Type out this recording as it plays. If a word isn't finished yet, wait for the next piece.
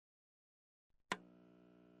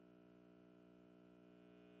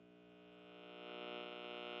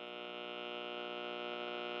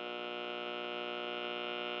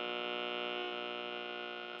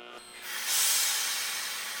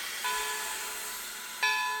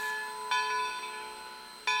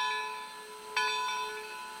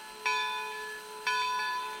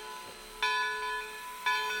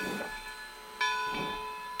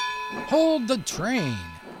Hold the Train.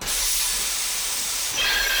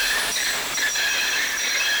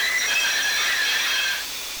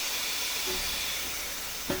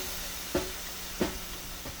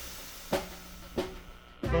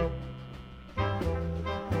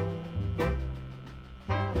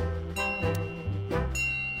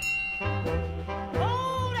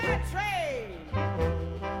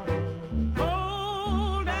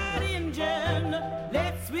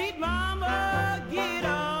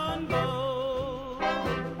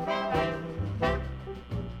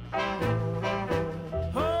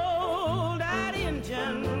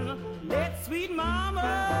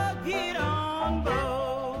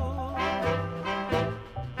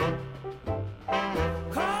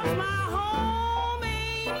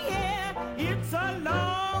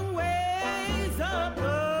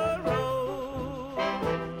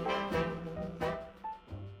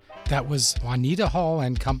 That was Juanita Hall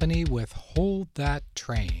and Company with Hold That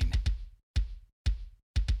Train.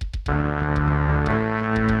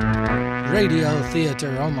 Radio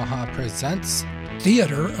Theater Omaha presents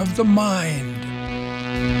Theater of the Mind.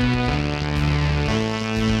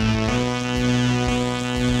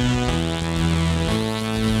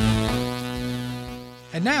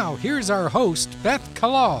 And now, here's our host, Beth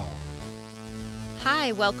Kalal.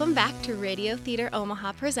 Hi, welcome back to Radio Theater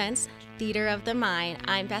Omaha presents Theater of the Mind.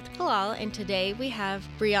 I'm Beth Kalal, and today we have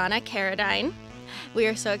Breanna Carodine. We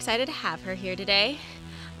are so excited to have her here today.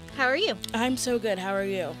 How are you? I'm so good. How are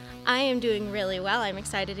you? I am doing really well. I'm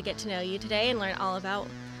excited to get to know you today and learn all about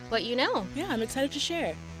what you know. Yeah, I'm excited to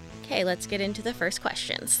share. Okay, let's get into the first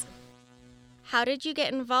questions. How did you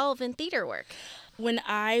get involved in theater work? When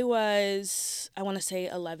I was,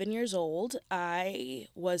 11 years old, I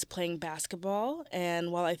was playing basketball,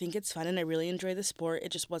 and while I think it's fun and I really enjoy the sport,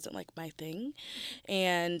 it just wasn't like my thing.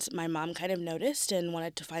 And my mom kind of noticed and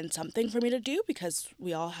wanted to find something for me to do because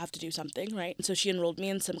we all have to do something, right? And so she enrolled me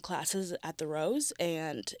in some classes at the Rose,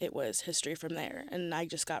 and it was history from there. And I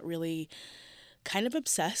just got really kind of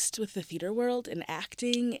obsessed with the theater world and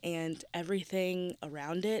acting and everything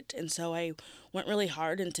around it. And so I went really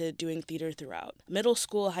hard into doing theater throughout middle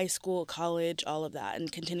school, high school, college, all of that,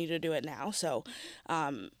 and continue to do it now. So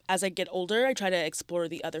as I get older, I try to explore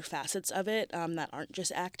the other facets of it that aren't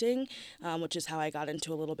just acting, which is how I got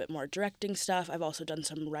into a little bit more directing stuff. I've also done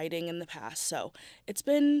some writing in the past. So it's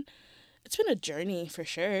been a journey for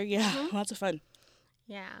sure. Yeah, lots of fun.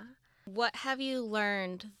 Yeah. What have you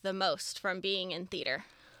learned the most from being in theater?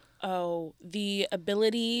 Oh, the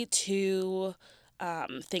ability to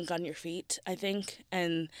think on your feet, I think,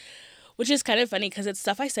 and which is kind of funny because it's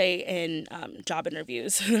stuff I say in job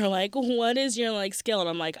interviews. They're like, what is your skill? And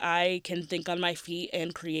I'm like, I can think on my feet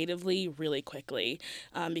and creatively really quickly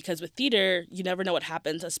because with theater, you never know what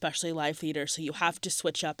happens, especially live theater. So you have to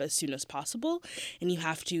switch up as soon as possible and you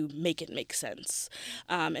have to make it make sense.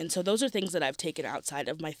 And so those are things that I've taken outside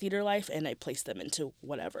of my theater life and I place them into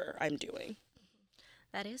whatever I'm doing.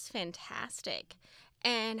 That is fantastic.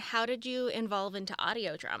 And how did you evolve into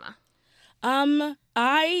audio drama?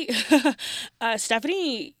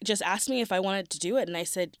 Stephanie just asked me if I wanted to do it, and I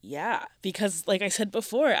said, yeah, because like I said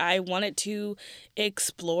before, I wanted to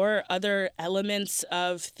explore other elements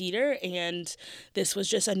of theater, and this was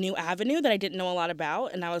just a new avenue that I didn't know a lot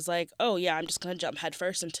about, and I was like, oh yeah, I'm just going to jump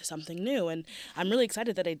headfirst into something new, and I'm really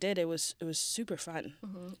excited that I did. It was super fun.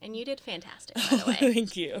 Mm-hmm. And you did fantastic, by the way.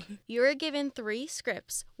 Thank you. You were given 3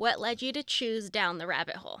 scripts. What led you to choose Down the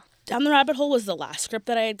Rabbit Hole? Down the Rabbit Hole was the last script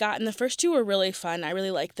that I had gotten. The first 2 were really fun. I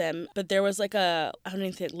really liked them. But there was lack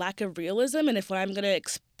of realism. And if I'm going to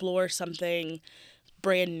explore something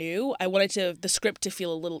brand new, I wanted the script to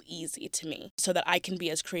feel a little easy to me so that I can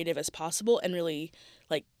be as creative as possible and really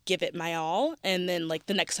give it my all. And then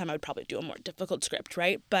the next time I would probably do a more difficult script,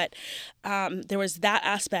 right? But there was that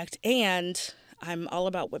aspect, and I'm all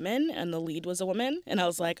about women, and the lead was a woman, and I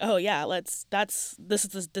was like, oh yeah, this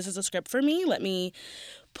is a script for me. Let me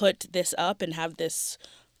put this up and have this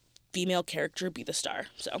female character be the star.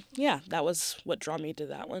 So yeah, that was what drew me to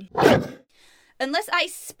that one. Unless I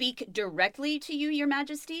speak directly to you, Your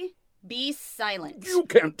Majesty, be silent. You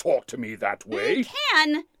can't talk to me that way.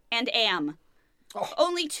 Can and am. Oh.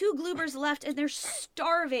 Only 2 Gloobers left, and they're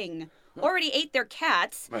starving. Already ate their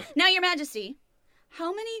cats. Now, Your Majesty,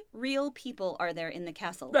 how many real people are there in the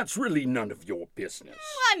castle? That's really none of your business.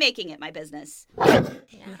 I'm making it my business.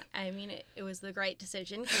 Yeah, I mean, it was the right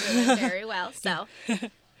decision because it went very well. So,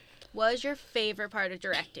 what was your favorite part of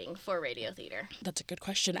directing for radio theater? That's a good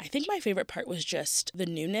question. I think my favorite part was just the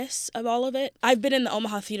newness of all of it. I've been in the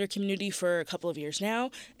Omaha theater community for a couple of years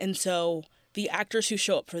now, and so the actors who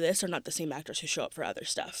show up for this are not the same actors who show up for other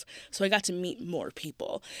stuff. So I got to meet more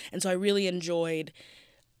people, and so I really enjoyed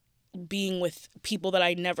being with people that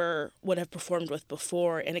I never would have performed with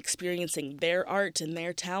before and experiencing their art and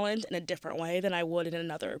their talent in a different way than I would in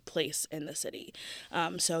another place in the city.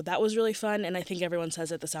 So that was really fun, and I think everyone says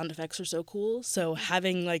that the sound effects are so cool. So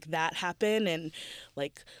having like that happen and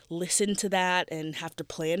like listen to that and have to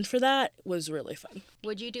plan for that was really fun.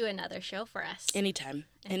 Would you do another show for us? Anytime.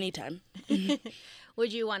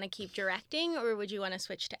 Would you want to keep directing, or would you want to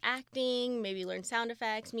switch to acting, maybe learn sound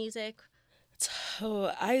effects, music?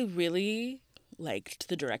 So I really liked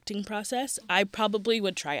the directing process. I probably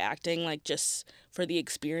would try acting, like just for the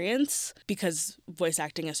experience, because voice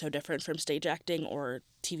acting is so different from stage acting or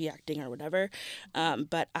TV acting or whatever.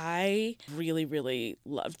 But I really, really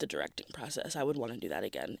loved the directing process. I would want to do that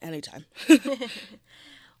again anytime.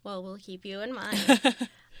 Well, we'll keep you in mind.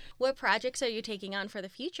 What projects are you taking on for the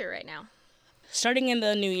future right now? Starting in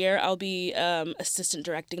the new year, I'll be assistant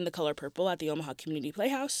directing The Color Purple at the Omaha Community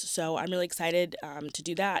Playhouse. So I'm really excited to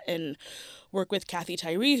do that and work with Kathy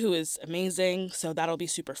Tyree, who is amazing. So that'll be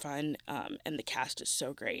super fun. And the cast is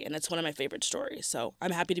so great. And it's one of my favorite stories. So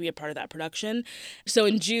I'm happy to be a part of that production. So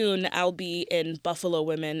in June, I'll be in Buffalo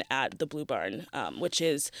Women at the Blue Barn, which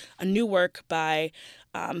is a new work by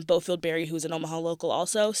Beaufield Berry, who's an Omaha local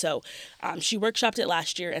also. So she workshopped it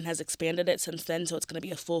last year and has expanded it since then. So it's going to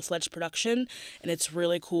be a full-fledged production, and it's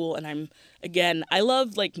really cool. And I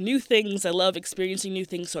love like new things. I love experiencing new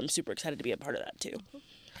things. So I'm super excited to be a part of that too.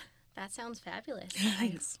 That sounds fabulous.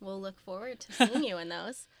 Thanks. We'll look forward to seeing you in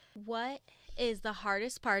those. What is the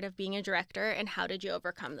hardest part of being a director, and how did you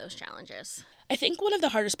overcome those challenges? I think one of the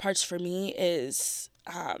hardest parts for me is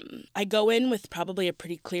I go in with probably a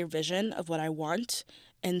pretty clear vision of what I want,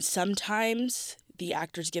 and sometimes the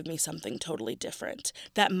actors give me something totally different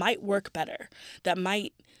that might work better, that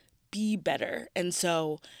might be better.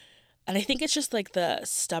 And I think it's just like the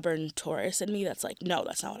stubborn Taurus in me that's like, no,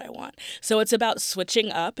 that's not what I want. So it's about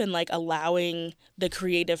switching up and like allowing the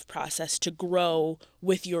creative process to grow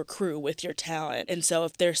with your crew, with your talent. And so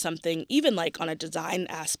if there's something, even like on a design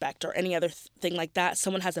aspect or any other thing like that,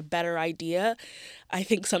 someone has a better idea, I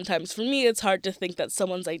think sometimes for me it's hard to think that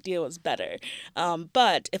someone's idea was better.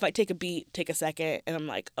 But if I take a beat, take a second, and I'm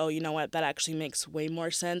like, oh, you know what, that actually makes way more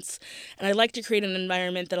sense. And I like to create an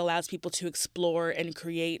environment that allows people to explore and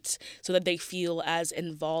create so that they feel as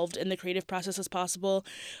involved in the creative process as possible.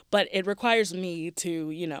 But it requires me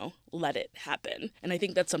to, let it happen. And I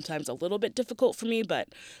think that's sometimes a little bit difficult for me, but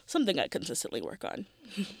something I consistently work on.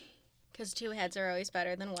 Because two heads are always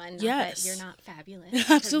better than one. Not Yes. that you're not fabulous.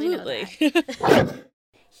 Absolutely. We know that.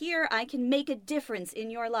 Here I can make a difference in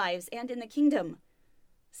your lives and in the kingdom.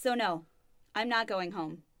 So no, I'm not going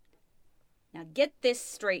home. Now get this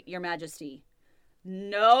straight, Your Majesty.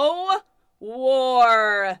 No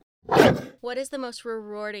war! What is the most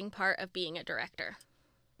rewarding part of being a director?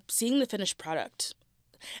 Seeing the finished product.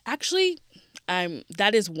 Actually,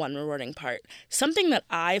 that is one rewarding part. Something that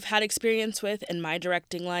I've had experience with in my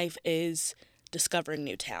directing life is discovering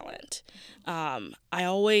new talent. I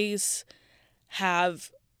always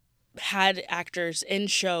have had actors in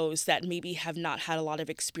shows that maybe have not had a lot of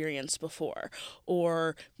experience before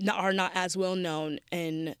or are not as well known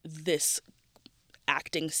in this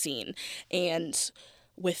acting scene. And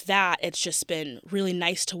with that, it's just been really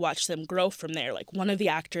nice to watch them grow from there. Like one of the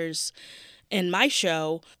actors in my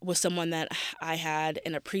show was someone that I had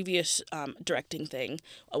in a previous directing thing,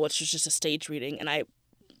 which was just a stage reading, and I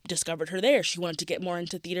discovered her there. She wanted to get more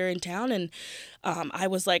into theater in town, and I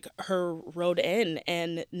was like her road in,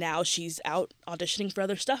 and now she's out auditioning for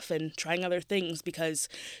other stuff and trying other things because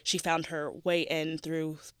she found her way in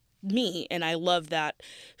through me, and I love that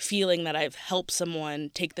feeling that I've helped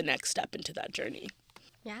someone take the next step into that journey.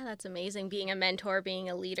 Yeah, that's amazing. Being a mentor, being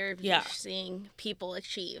a leader, Yeah. seeing people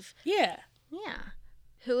achieve. Yeah. Yeah.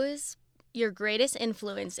 Who is your greatest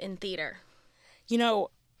influence in theater? You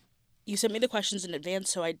sent me the questions in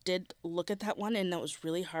advance, so I did look at that one, and that was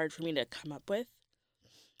really hard for me to come up with.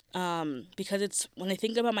 Because when I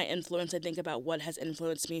think about my influence, I think about what has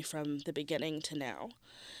influenced me from the beginning to now.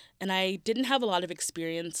 And I didn't have a lot of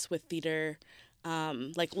experience with theater,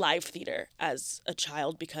 like live theater as a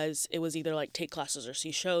child, because it was either like take classes or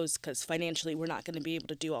see shows, because financially we're not going to be able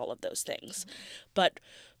to do all of those things. But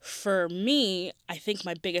for me, I think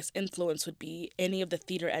my biggest influence would be any of the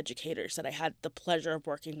theater educators that I had the pleasure of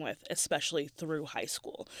working with, especially through high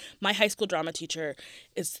school. My high school drama teacher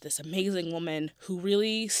is this amazing woman who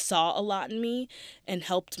really saw a lot in me and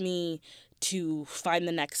helped me to find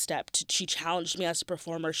the next step. She challenged me as a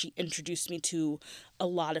performer. She introduced me to a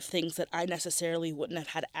lot of things that I necessarily wouldn't have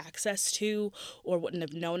had access to or wouldn't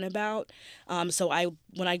have known about. So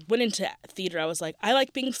when I went into theater, I was like, I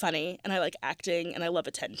like being funny and I like acting and I love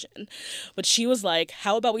attention. But she was like,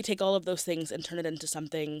 how about we take all of those things and turn it into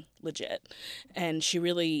something legit? And she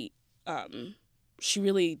really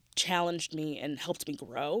challenged me and helped me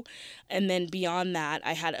grow. And then beyond that,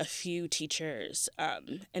 I had a few teachers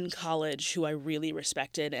in college who I really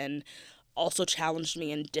respected and also challenged me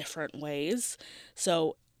in different ways.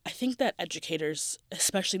 So I think that educators,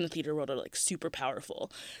 especially in the theater world, are like super powerful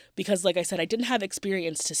because, like I said, I didn't have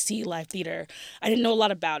experience to see live theater. I didn't know a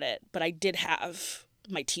lot about it, but I did have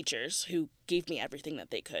my teachers who gave me everything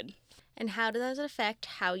that they could. And how does it affect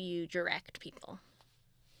how you direct people?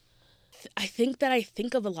 I think that I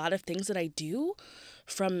think of a lot of things that I do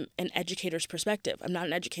from an educator's perspective. I'm not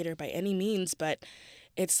an educator by any means, but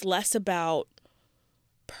it's less about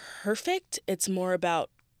perfect. It's more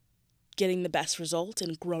about getting the best result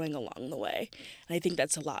and growing along the way. And I think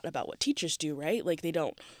that's a lot about what teachers do, right? Like they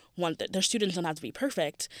don't want their students don't have to be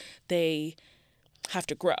perfect. They have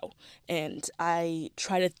to grow. And I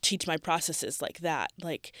try to teach my processes like that.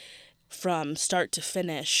 Like from start to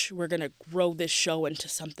finish, we're going to grow this show into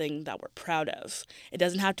something that we're proud of. It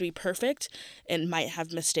doesn't have to be perfect and might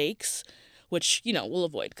have mistakes, which, we'll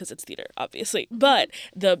avoid because it's theater, obviously. But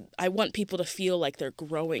I want people to feel like they're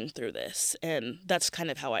growing through this. And that's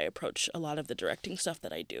kind of how I approach a lot of the directing stuff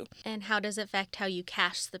that I do. And how does it affect how you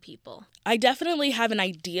cast the people? I definitely have an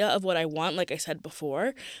idea of what I want, like I said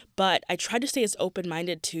before, but I try to stay as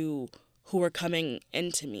open-minded to who are coming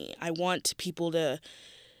into me. I want people to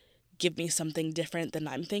give me something different than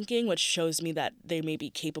I'm thinking, which shows me that they may be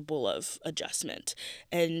capable of adjustment.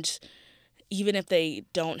 And even if they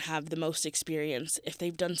don't have the most experience, if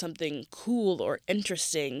they've done something cool or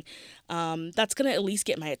interesting, that's going to at least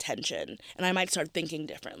get my attention. And I might start thinking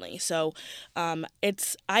differently. So I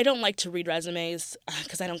don't like to read resumes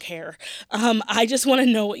because I don't care. I just want to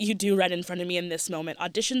know what you do right in front of me in this moment.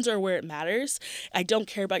 Auditions are where it matters. I don't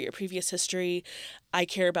care about your previous history. I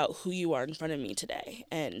care about who you are in front of me today.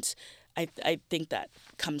 And I think that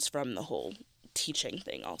comes from the whole teaching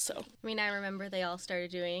thing also. I mean, I remember they all started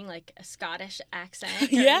doing like a Scottish accent.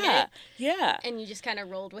 Yeah. And you just kind of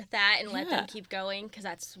rolled with that and let them keep going because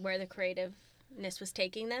that's where the creativeness was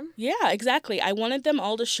taking them. Yeah, exactly. I wanted them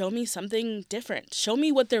all to show me something different. Show me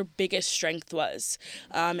what their biggest strength was.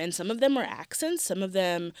 And some of them were accents. Some of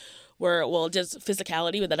them were, just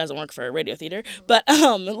physicality, but that doesn't work for radio theater. But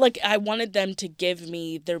I wanted them to give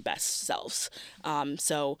me their best selves.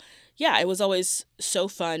 So yeah, it was always so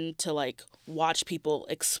fun to watch people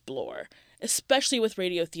explore, especially with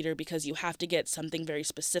radio theater because you have to get something very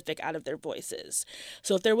specific out of their voices.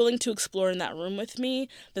 So if they're willing to explore in that room with me,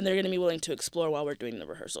 then they're going to be willing to explore while we're doing the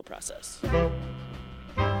rehearsal process.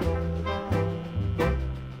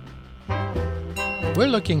 We're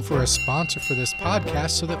looking for a sponsor for this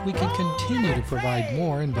podcast so that we can continue to provide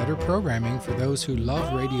more and better programming for those who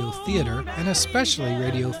love radio theater, and especially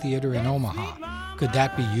radio theater in Omaha. Could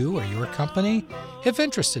that be you or your company? If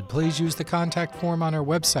interested, please use the contact form on our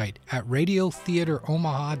website at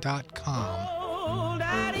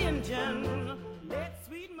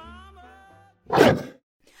radiotheateromaha.com.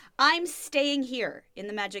 I'm staying here in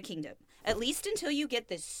the Magic Kingdom, at least until you get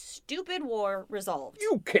this stupid war resolved.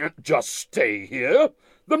 You can't just stay here.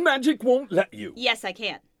 The magic won't let you. Yes, I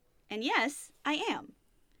can. And yes, I am.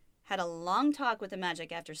 Had a long talk with the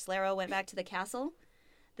magic after Slaro went back to the castle.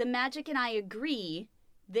 The magic and I agree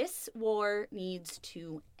this war needs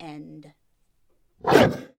to end.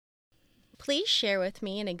 Please share with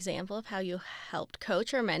me an example of how you helped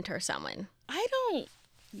coach or mentor someone. I don't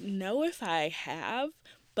know if I have,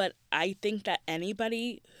 but I think that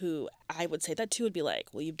anybody who I would say that to would be like,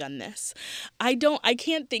 well, you've done this. I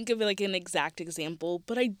can't think of an exact example,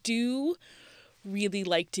 but I do really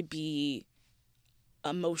like to be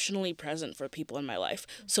emotionally present for people in my life.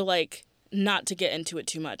 So not to get into it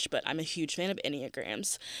too much, but I'm a huge fan of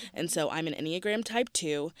Enneagrams. And so I'm an Enneagram type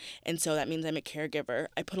 2. And so that means I'm a caregiver.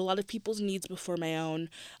 I put a lot of people's needs before my own.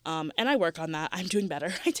 And I work on that. I'm doing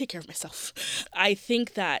better. I take care of myself. I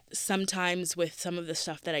think that sometimes with some of the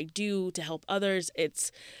stuff that I do to help others,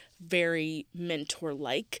 it's very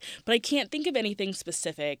mentor-like. But I can't think of anything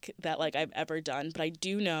specific that I've ever done. But I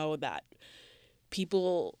do know that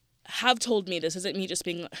people have told me, this isn't me just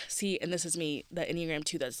being, and this is me, the Enneagram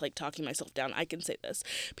 2 that's talking myself down. I can say this.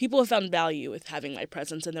 People have found value with having my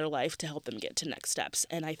presence in their life to help them get to next steps.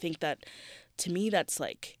 And I think that, to me, that's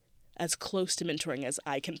as close to mentoring as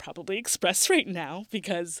I can probably express right now,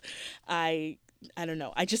 because I I don't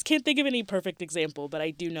know. I just can't think of any perfect example, but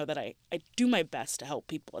I do know that I do my best to help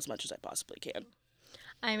people as much as I possibly can.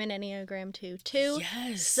 I'm an Enneagram 2 too.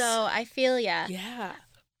 Yes. So I feel ya. Yeah.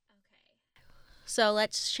 So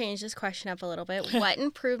let's change this question up a little bit. What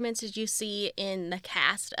improvements did you see in the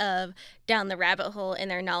cast of Down the Rabbit Hole in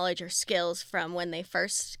their knowledge or skills from when they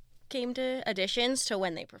first came to auditions to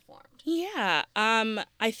when they performed? Yeah.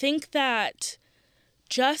 I think that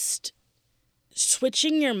just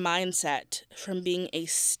switching your mindset from being a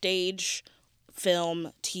stage,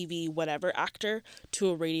 film, TV, whatever actor to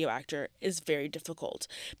a radio actor is very difficult,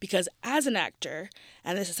 because as an actor,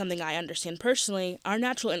 and this is something I understand personally, our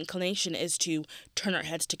natural inclination is to turn our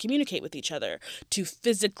heads to communicate with each other, to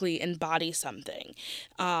physically embody something,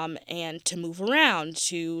 and to move around,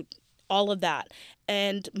 to all of that.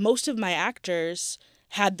 And most of my actors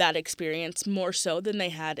had that experience more so than they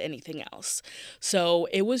had anything else. So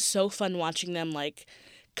it was so fun watching them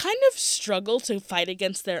kind of struggle to fight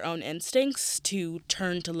against their own instincts to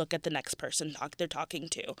turn to look at the next person they're talking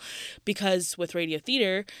to. Because with radio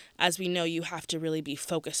theater, as we know, you have to really be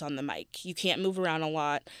focused on the mic. You can't move around a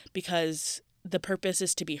lot because the purpose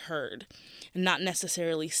is to be heard and not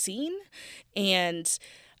necessarily seen. And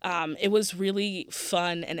it was really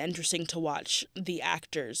fun and interesting to watch the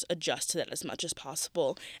actors adjust to that as much as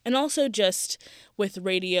possible. And also just with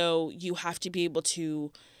radio, you have to be able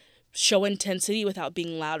to show intensity without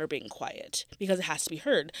being loud or being quiet because it has to be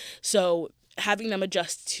heard. So having them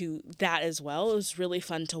adjust to that as well, it was really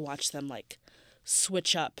fun to watch them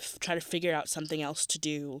switch up, try to figure out something else to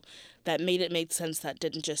do that made sense, that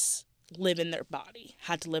didn't just live in their body,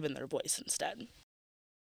 had to live in their voice instead.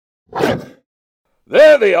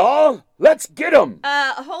 There they are. Let's get 'em.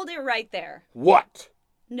 Hold it right there. What?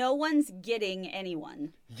 No one's getting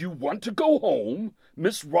anyone. You want to go home,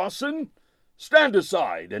 Miss Rawson? Stand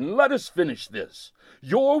aside and let us finish this.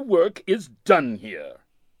 Your work is done here.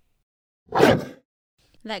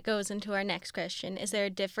 That goes into our next question. Is there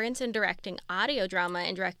a difference in directing audio drama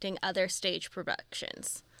and directing other stage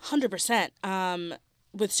productions? 100%.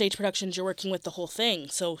 With stage productions, you're working with the whole thing.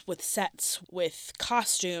 So with sets, with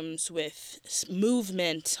costumes, with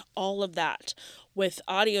movement, all of that. With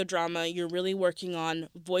audio drama, you're really working on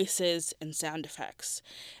voices and sound effects.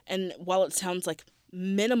 And while it sounds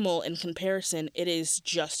minimal in comparison, it is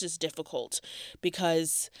just as difficult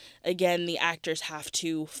because, again, the actors have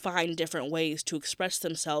to find different ways to express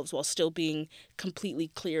themselves while still being completely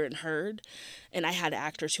clear and heard. And I had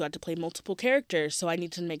actors who had to play multiple characters, so I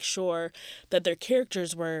need to make sure that their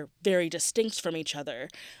characters were very distinct from each other,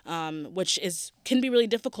 which can be really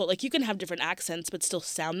difficult. You can have different accents but still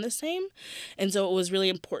sound the same. And so it was really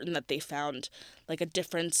important that they found a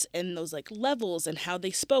difference in those levels and how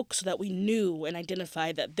they spoke so that we knew and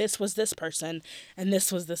identified that this was this person and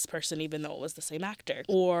this was this person, even though it was the same actor.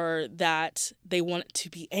 Or that they want to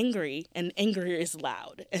be angry and anger is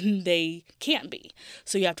loud and they can't be.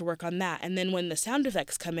 So you have to work on that. And then when the sound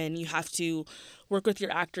effects come in, you have to work with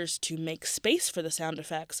your actors to make space for the sound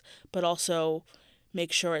effects, but also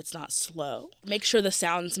make sure it's not slow. Make sure the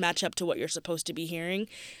sounds match up to what you're supposed to be hearing.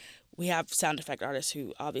 We have sound effect artists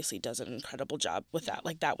who obviously does an incredible job with that.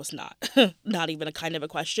 That was not even a kind of a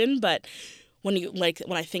question. But when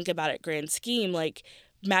I think about it, grand scheme,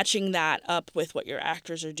 matching that up with what your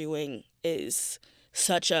actors are doing is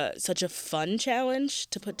such a fun challenge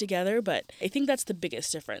to put together. But I think that's the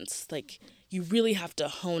biggest difference. You really have to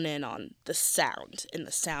hone in on the sound and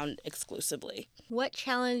the sound exclusively. What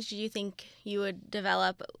challenge do you think you would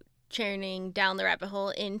develop churning Down the Rabbit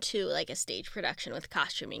Hole into a stage production with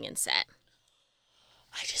costuming and set?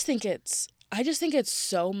 I just think it's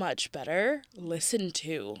so much better listened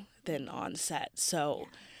to than on set. So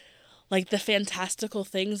the fantastical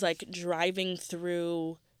things driving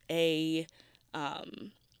through a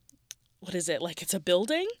what is it, it's a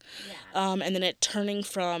building, and then it turning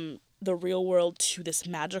from the real world to this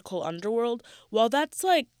magical underworld. While that's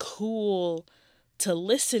cool to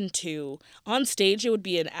listen to, on stage it would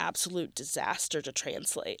be an absolute disaster to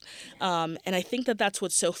translate. And I think that's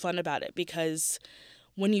what's so fun about it, because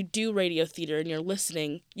when you do radio theater and you're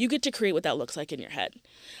listening, you get to create what that looks like in your head.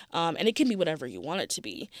 And it can be whatever you want it to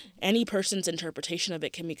be. Any person's interpretation of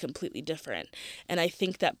it can be completely different. And I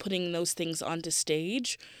think that putting those things onto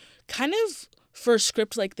stage kind of, for a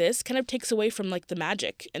script like this, kind of takes away from the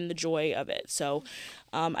magic and the joy of it. So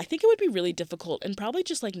I think it would be really difficult and probably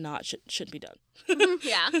just should be done.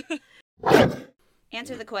 Yeah.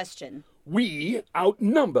 Answer the question. We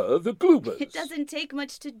outnumber the Gloobers. It doesn't take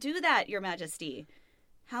much to do that, Your Majesty.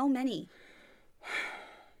 How many?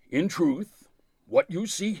 In truth, what you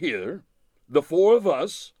see here, the four of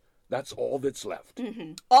us, that's all that's left.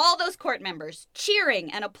 Mm-hmm. All those court members cheering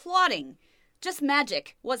and applauding. just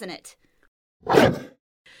magic, wasn't it?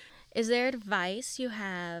 Is there advice you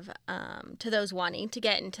have to those wanting to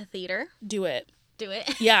get into theater? Do it. Do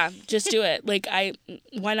it. Yeah, just do it.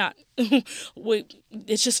 Why not?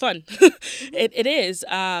 It's just fun. It is.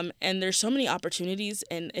 And there's so many opportunities.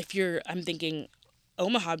 And I'm thinking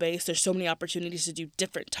Omaha based, there's so many opportunities to do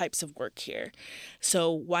different types of work here.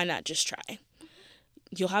 So why not just try?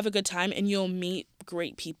 You'll have a good time and you'll meet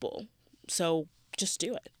great people. So just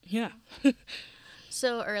do it. Yeah.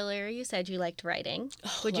 So earlier you said you liked writing.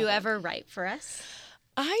 Would love you it. ever write for us?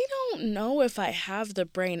 I don't know if I have the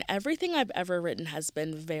brain. Everything I've ever written has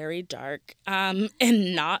been very dark and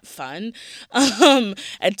not fun.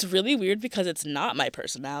 It's really weird because it's not my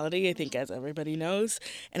personality, I think, as everybody knows.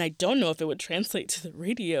 And I don't know if it would translate to the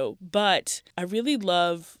radio. But I really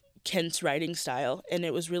love Kent's writing style. And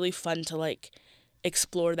it was really fun to,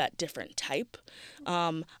 explore that different type.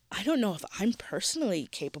 I don't know if I'm personally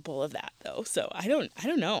capable of that, though. So I don't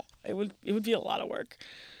know. It would be a lot of work.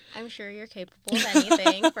 I'm sure you're capable of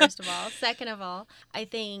anything, first of all. Second of all, I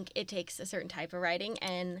think it takes a certain type of writing,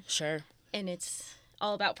 and Sure. it's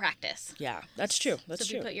all about practice. Yeah, that's true. That's so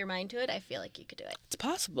true. if you put your mind to it, I feel like you could do it. It's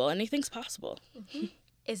possible. Anything's possible.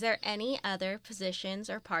 Is there any other positions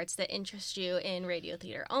or parts that interest you in Radio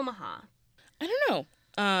Theater Omaha? I don't know.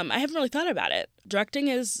 I haven't really thought about it. Directing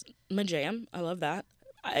is my jam. I love that.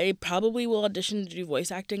 I probably will audition to do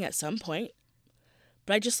voice acting at some point.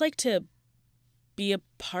 But I just like to be a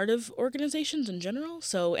part of organizations in general.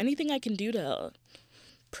 So anything I can do to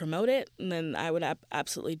promote it, and then I would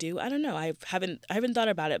absolutely do. I don't know. I haven't thought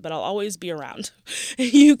about it, but I'll always be around.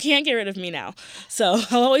 You can't get rid of me now. So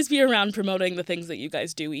I'll always be around promoting the things that you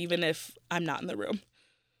guys do, even if I'm not in the room.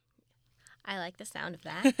 I like the sound of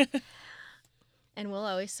that. And we'll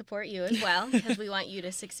always support you as well, because we want you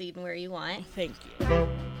to succeed in where you want. Thank you.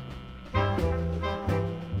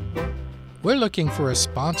 We're looking for a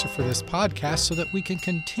sponsor for this podcast so that we can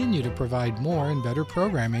continue to provide more and better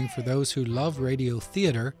programming for those who love radio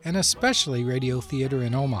theater, and especially radio theater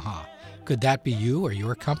in Omaha. Could that be you or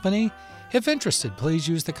your company? If interested, please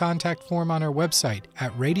use the contact form on our website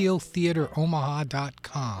at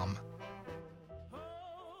radiotheateromaha.com.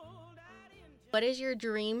 What is your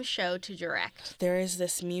dream show to direct? There is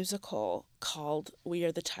this musical called We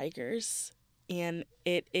Are the Tigers, and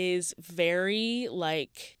it is very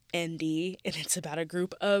indie, and it's about a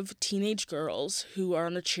group of teenage girls who are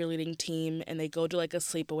on a cheerleading team, and they go to a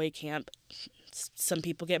sleepaway camp. Some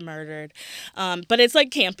people get murdered, but it's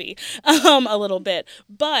campy a little bit.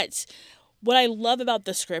 But what I love about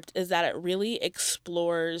the script is that it really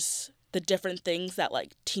explores the different things that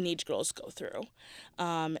teenage girls go through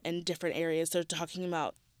in different areas. They're talking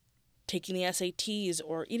about taking the SATs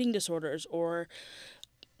or eating disorders or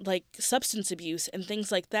substance abuse and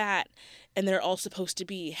things like that. And they're all supposed to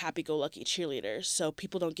be happy-go-lucky cheerleaders, so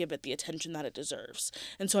people don't give it the attention that it deserves.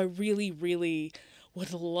 And so I really, really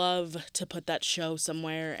would love to put that show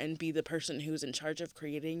somewhere and be the person who's in charge of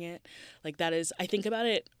creating it. That is, I think about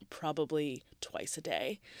it probably twice a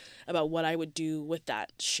day, about what I would do with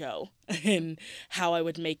that show and how I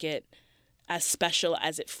would make it as special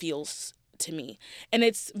as it feels to me. And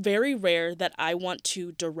it's very rare that I want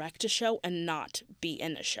to direct a show and not be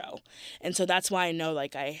in a show. And so that's why I know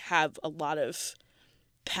I have a lot of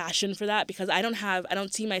passion for that, because I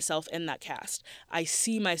don't see myself in that cast. I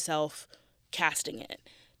see myself casting it,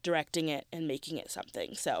 directing it, and making it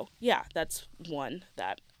something. So yeah, that's one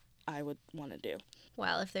that I would want to do.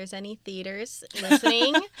 Well, if there's any theaters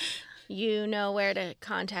listening, you know where to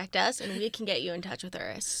contact us, and we can get you in touch with her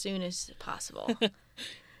as soon as possible.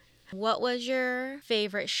 What was your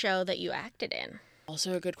favorite show that you acted in?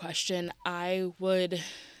 Also a good question. I would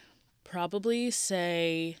probably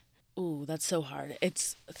say, ooh, that's so hard.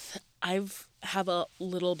 I've have a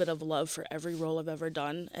little bit of love for every role I've ever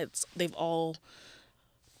done. They've all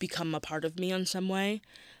become a part of me in some way.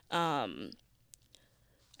 I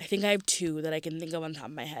think I have two that I can think of on top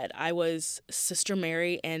of my head. I was Sister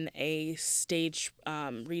Mary in a stage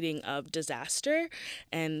reading of Disaster,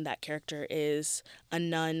 and that character is a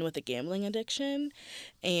nun with a gambling addiction,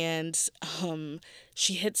 and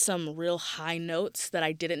she hit some real high notes that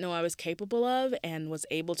I didn't know I was capable of and was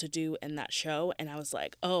able to do in that show, and I was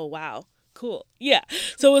like, oh, wow. Cool. Yeah.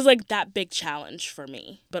 So it was that big challenge for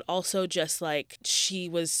me, but also just she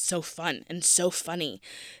was so fun and so funny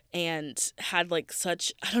and had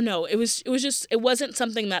such, I don't know, it wasn't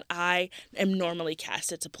something that I am normally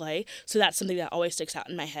casted to play. So that's something that always sticks out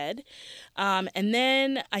in my head. And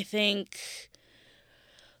then I think,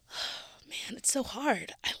 oh, man, it's so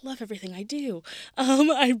hard. I love everything I do.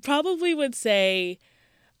 I probably would say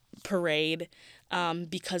Parade.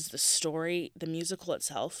 because the story, the musical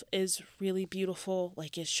itself is really beautiful.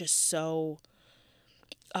 Like, it's just so,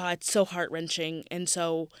 it's so heart-wrenching. And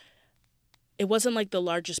so it wasn't like the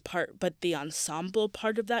largest part, but the ensemble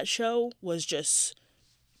part of that show was just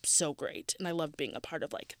so great. And I loved being a part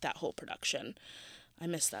of like that whole production. I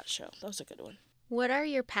missed that show. That was a good one. What are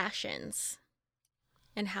your passions?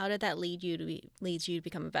 And how did that lead you to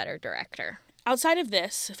become a better director? Outside of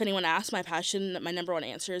this, if anyone asks, my passion, my number one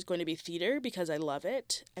answer is going to be theater, because I love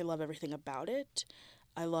it. I love everything about it.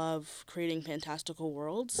 I love creating fantastical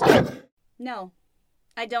worlds. No,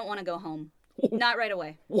 I don't want to go home. Not right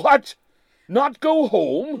away. What? Not go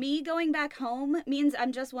home? Me going back home means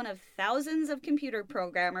I'm just one of thousands of computer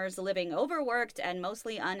programmers living overworked and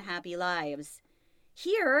mostly unhappy lives.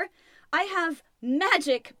 Here, I have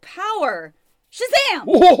magic power. Shazam!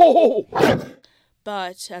 Whoa!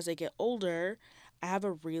 But as I get older, I have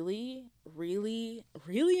a really, really,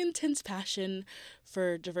 really intense passion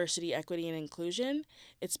for diversity, equity, and inclusion.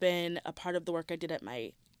 It's been a part of the work I did at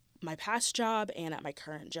my past job and at my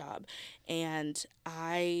current job. And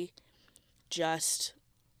I just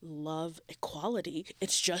love equality.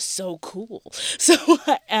 It's just so cool. So,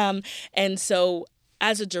 and so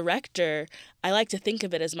as a director, I like to think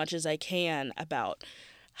of it as much as I can about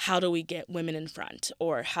how do we get women in front,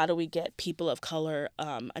 or how do we get people of color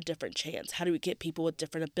a different chance? How do we get people with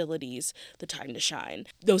different abilities the time to shine?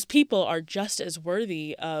 Those people are just as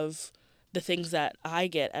worthy of the things that I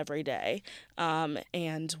get every day,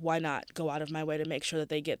 and why not go out of my way to make sure that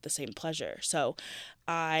they get the same pleasure? So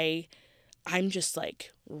I'm just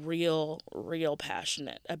like real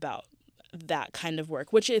passionate about that kind of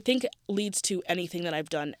work, which I think leads to anything that I've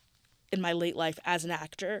done in my late life as an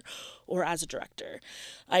actor or as a director.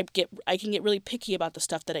 I can get really picky about the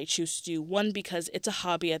stuff that I choose to do. One, because it's a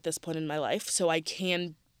hobby at this point in my life, so I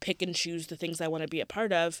can pick and choose the things I want to be a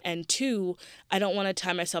part of. And two, I don't want to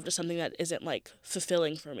tie myself to something that isn't like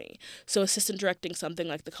fulfilling for me. So assistant directing something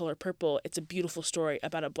like The Color Purple, it's a beautiful story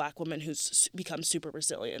about a Black woman who's become super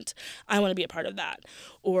resilient. I want to be a part of that.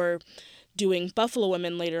 Or doing Buffalo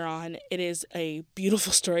Women later on, it is a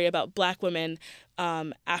beautiful story about Black women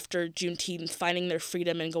after Juneteenth finding their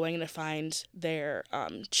freedom and going to find their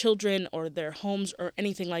children or their homes or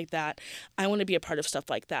anything like that. I want to be a part of stuff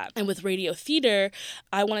like that. And with radio theater,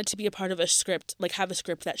 I wanted to be a part of a script, like have a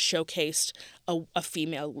script that showcased a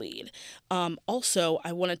female lead. Also,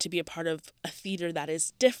 I wanted to be a part of a theater that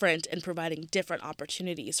is different and providing different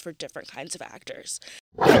opportunities for different kinds of actors.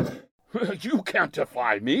 You can't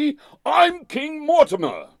defy me. I'm King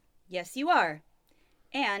Mortimer. Yes, you are.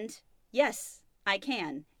 And yes, I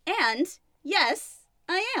can. And yes,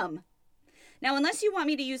 I am. Now, unless you want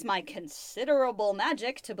me to use my considerable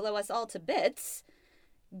magic to blow us all to bits,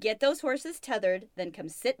 get those horses tethered, then come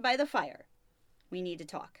sit by the fire. We need to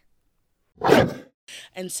talk.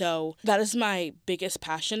 And so that is my biggest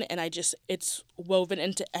passion, and it's woven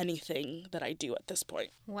into anything that I do at this point.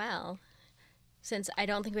 Well, since I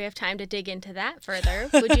don't think we have time to dig into that further,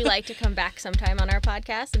 would you like to come back sometime on our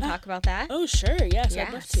podcast and talk about that? Oh, sure. Yes,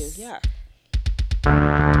 I'd love to. Yeah.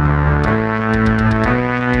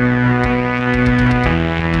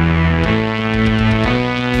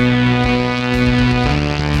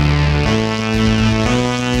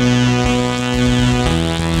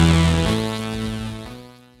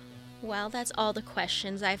 Well, that's all the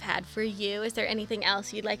questions I've had for you. Is there anything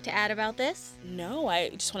else you'd like to add about this? No, I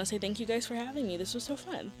just want to say thank you guys for having me. This was so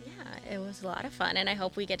fun. Yeah, it was a lot of fun, and I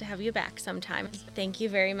hope we get to have you back sometime. Thank you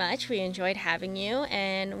very much. We enjoyed having you,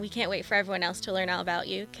 and we can't wait for everyone else to learn all about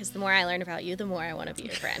you, because the more I learn about you, the more I want to be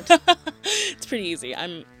your friend. It's pretty easy.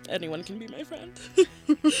 Anyone can be my friend.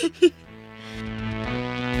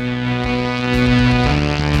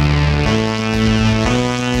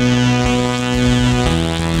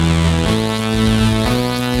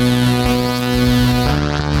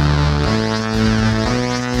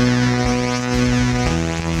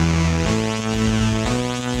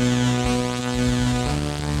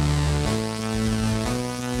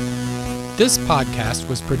 This podcast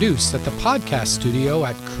was produced at the podcast studio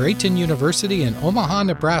at Creighton University in Omaha,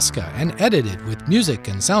 Nebraska, and edited with music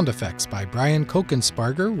and sound effects by Brian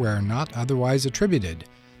Kokensparger where not otherwise attributed.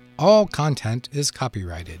 All content is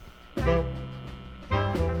copyrighted.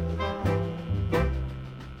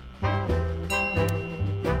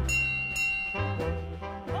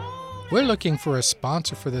 We're looking for a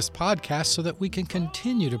sponsor for this podcast so that we can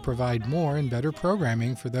continue to provide more and better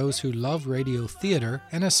programming for those who love radio theater,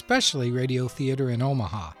 and especially radio theater in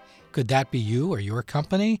Omaha. Could that be you or your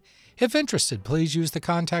company? If interested, please use the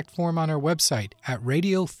contact form on our website at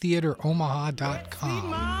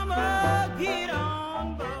radiotheateromaha.com.